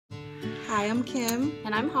Hi, I'm Kim.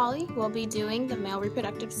 And I'm Holly. We'll be doing the male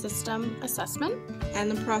reproductive system assessment and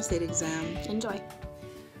the prostate exam. Enjoy.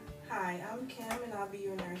 Hi, I'm Kim and I'll be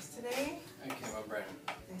your nurse today. Hi Kim, I'm Brandon.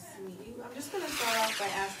 Nice to meet you. I'm just going to start off by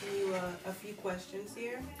asking you a few questions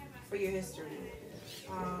here for your history.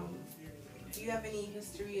 Do you have any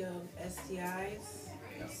history of STIs?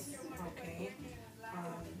 No. Okay.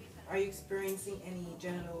 Are you experiencing any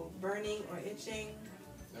genital burning or itching?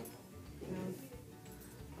 Nope. No.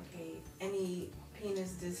 Okay. Any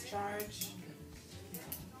penis discharge? No.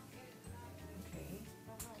 Okay.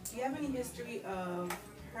 Do you have any history of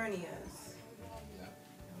hernias? No.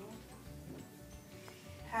 No.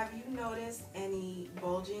 Have you noticed any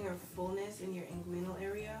bulging or fullness in your inguinal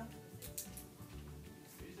area?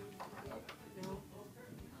 Nope. No.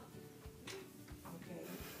 Okay.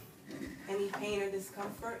 Any pain or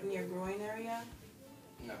discomfort in your groin area?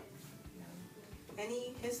 No. No.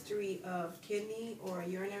 Any history of kidney or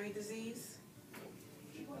urinary disease?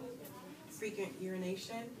 Frequent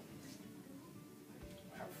urination?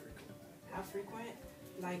 How frequent? How frequent?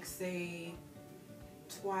 Like say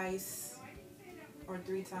twice or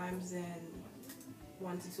 3 times in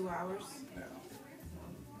 1 to 2 hours? No.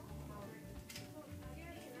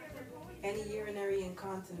 Any urinary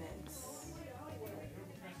incontinence?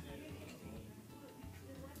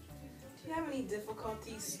 Do you have any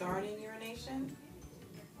difficulty starting urination?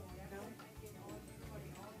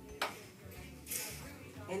 No.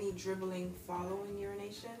 Any dribbling following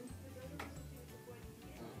urination?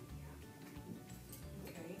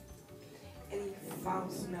 Okay. Any foul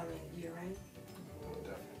smelling urine?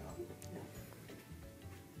 Definitely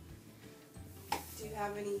not. Do you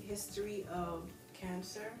have any history of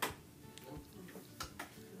cancer?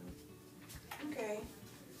 Okay.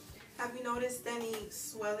 Have you noticed any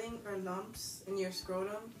swelling or lumps in your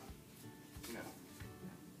scrotum? No.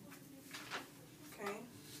 Okay.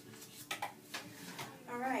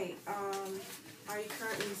 All right. Are you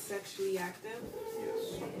currently sexually active?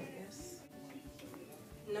 Yes. Yes.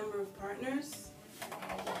 Number of partners?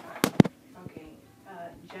 Okay.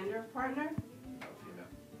 Gender of partner? No female.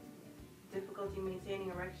 Difficulty maintaining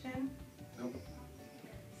erection? Nope.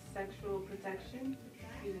 Sexual protection?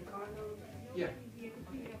 Using condoms? Yeah.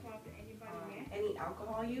 Any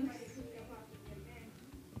alcohol use?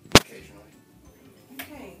 Occasionally.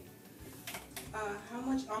 Okay. How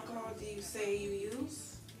much alcohol do you say you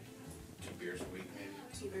use? 2 beers a week maybe.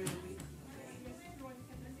 2 beers a week.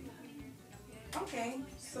 Okay.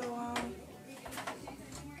 So,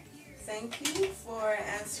 thank you for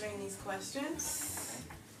answering these questions.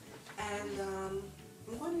 And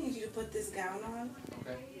I'm going to need you to put this gown on.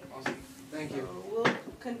 Okay. Awesome. Thank you. So we'll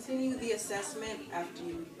continue the assessment after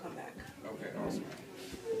you come back. Okay, awesome.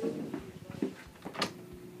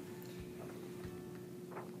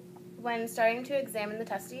 When starting to examine the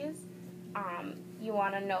testes, you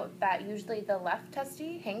want to note that usually the left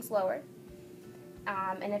testy hangs lower.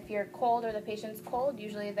 And if you're cold or the patient's cold,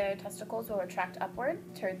 usually their testicles will retract upward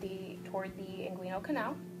toward the inguinal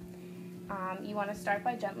canal. You want to start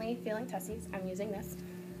by gently feeling testes. I'm using this.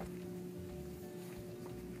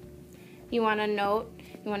 You want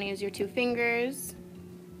to use your 2 fingers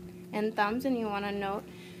and thumbs, and you want to note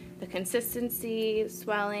the consistency,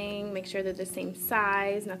 swelling, make sure they're the same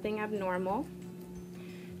size, nothing abnormal.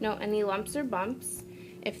 Note any lumps or bumps.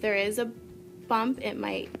 If there is a bump, it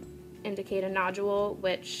might indicate a nodule,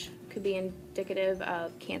 which could be indicative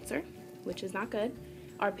of cancer, which is not good.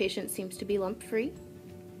 Our patient seems to be lump-free.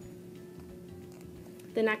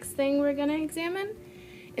 The next thing we're going to examine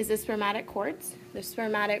is the spermatic cords. The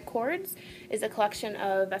spermatic cords is a collection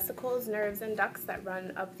of vesicles, nerves, and ducts that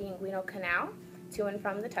run up the inguinal canal to and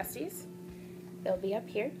from the testes. They'll be up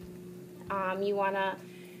here. You wanna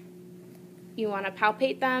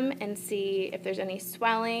palpate them and see if there's any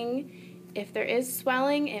swelling. If there is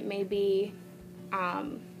swelling, it may be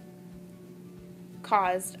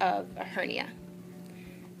caused of a hernia.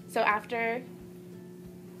 So after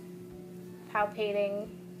palpating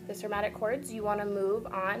the spermatic cords, you want to move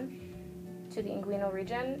on to the inguinal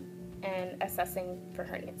region and assessing for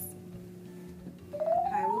hernias.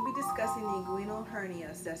 Hi, we'll be discussing the inguinal hernia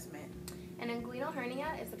assessment. An inguinal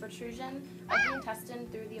hernia is the protrusion of the intestine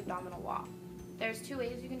through the abdominal wall. There's 2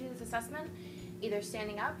 ways you can do this assessment, either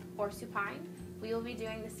standing up or supine. We will be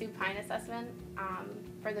doing the supine assessment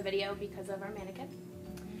for the video because of our mannequin.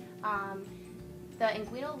 The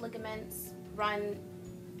inguinal ligaments run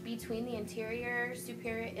between the anterior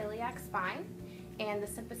superior iliac spine and the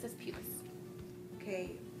symphysis pubis.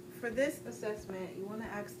 Okay, for this assessment, you want to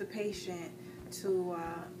ask the patient to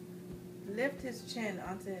lift his chin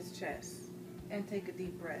onto his chest and take a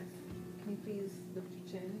deep breath. Can you please lift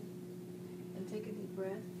your chin and take a deep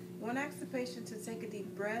breath? You want to ask the patient to take a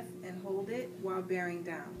deep breath and hold it while bearing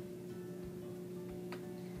down.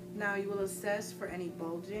 Now you will assess for any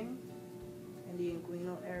bulging in the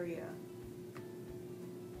inguinal area.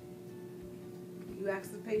 You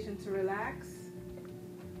ask the patient to relax.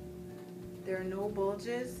 There are no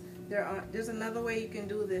bulges. There's another way you can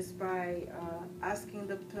do this by asking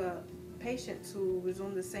the patient to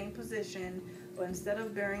resume the same position, but instead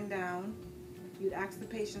of bearing down, you'd ask the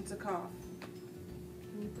patient to cough.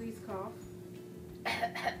 Can you please cough?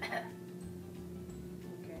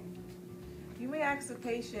 Okay. You may ask the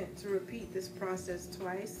patient to repeat this process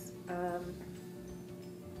twice,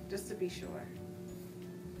 just to be sure.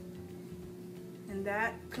 And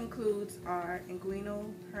that concludes our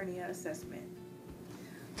inguinal hernia assessment.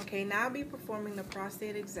 Okay, now I'll be performing the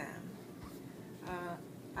prostate exam.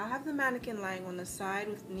 I have the mannequin lying on the side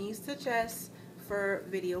with knees to chest for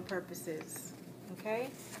video purposes. Okay,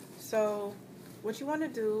 so what you want to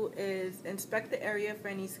do is inspect the area for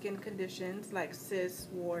any skin conditions like cysts,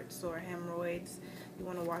 warts, or hemorrhoids. You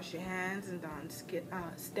want to wash your hands and don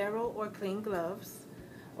sterile or clean gloves.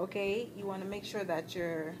 Okay, you want to make sure that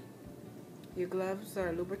your gloves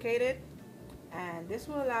are lubricated, and this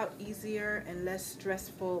will allow easier and less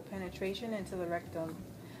stressful penetration into the rectum.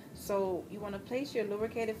 So you want to place your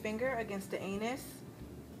lubricated finger against the anus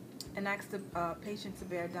and ask the patient to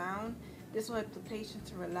bear down. This will help the patient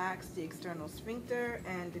to relax the external sphincter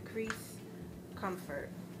and decrease comfort.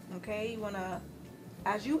 Okay, you want to,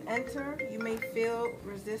 as you enter, you may feel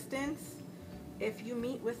resistance. If you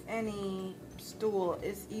meet with any stool,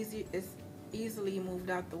 it's easily moved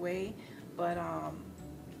out the way. But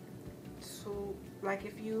so like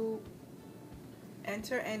if you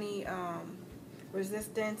enter any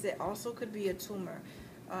resistance, it also could be a tumor.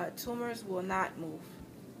 Tumors will not move,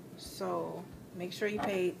 so make sure you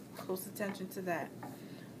pay close attention to that.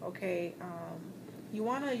 Okay, you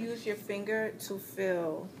want to use your finger to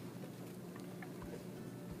feel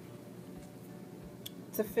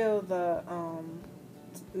the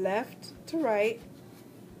left to right,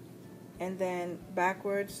 and then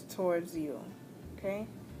backwards towards you, okay?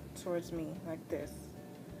 Towards me, like this.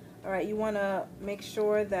 Alright, you want to make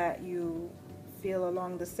sure that you feel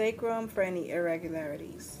along the sacrum for any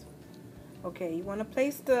irregularities. Okay, you want to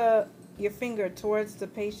place your finger towards the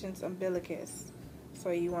patient's umbilicus.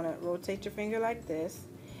 So you want to rotate your finger like this,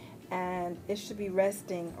 and it should be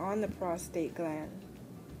resting on the prostate gland.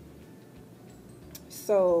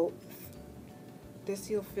 So this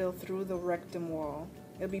you'll feel through the rectum wall.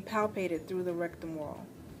 It'll be palpated through the rectum wall.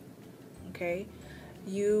 Okay,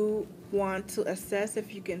 you want to assess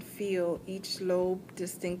if you can feel each lobe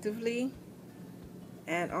distinctively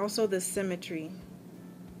and also the symmetry.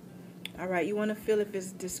 Alright, you want to feel if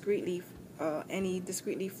it's any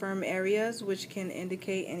discretely firm areas, which can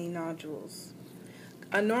indicate any nodules.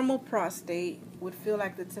 A normal prostate would feel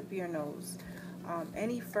like the tip of your nose.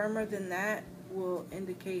 Any firmer than that will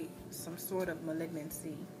indicate some sort of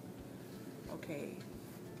malignancy. Okay,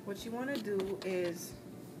 what you want to do is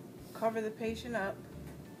cover the patient up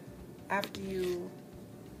after you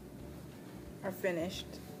are finished.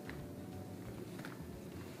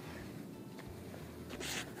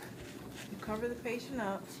 You cover the patient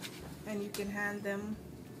up, and you can hand them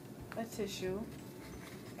a tissue,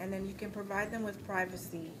 and then you can provide them with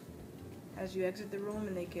privacy as you exit the room,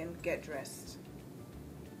 and they can get dressed.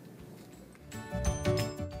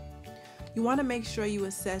 You want to make sure you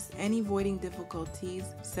assess any voiding difficulties,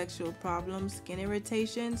 sexual problems, skin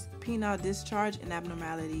irritations, penile discharge, and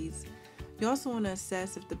abnormalities. You also want to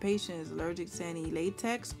assess if the patient is allergic to any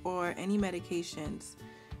latex or any medications.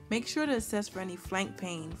 Make sure to assess for any flank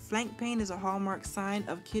pain. Flank pain is a hallmark sign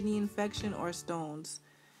of kidney infection or stones.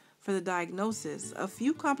 For the diagnosis, a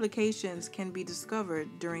few complications can be discovered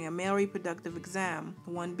during a male reproductive exam,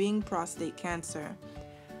 one being prostate cancer.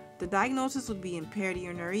 The diagnosis would be impaired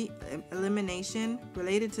urinary elimination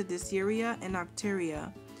related to dysuria and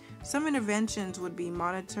nocturia. Some interventions would be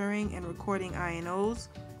monitoring and recording INOs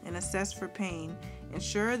and assess for pain.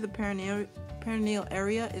 Ensure the perineal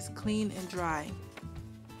area is clean and dry.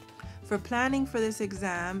 For planning for this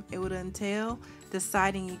exam, it would entail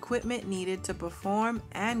deciding equipment needed to perform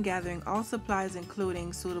and gathering all supplies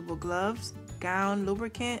including suitable gloves, gown,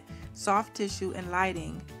 lubricant, soft tissue, and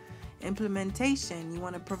lighting. Implementation, you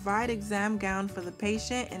want to provide exam gown for the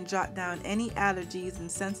patient and jot down any allergies and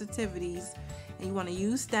sensitivities, and you want to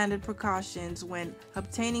use standard precautions when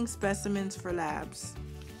obtaining specimens for labs.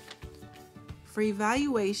 For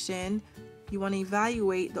evaluation, you want to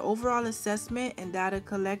evaluate the overall assessment and data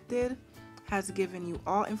collected has given you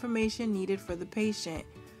all information needed for the patient.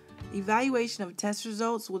 Evaluation of test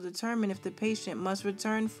results will determine if the patient must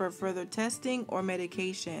return for further testing or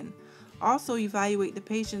medication. Also, evaluate the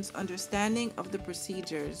patient's understanding of the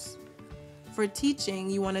procedures. For teaching,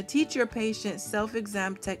 you want to teach your patient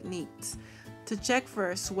self-exam techniques to check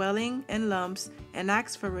for swelling and lumps and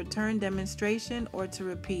ask for return demonstration or to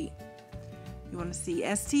repeat. You want to see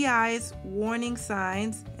STIs, warning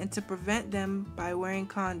signs, and to prevent them by wearing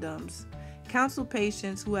condoms. Counsel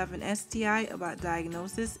patients who have an STI about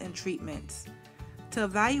diagnosis and treatments. To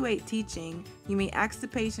evaluate teaching, you may ask the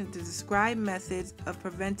patient to describe methods of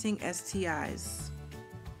preventing STIs.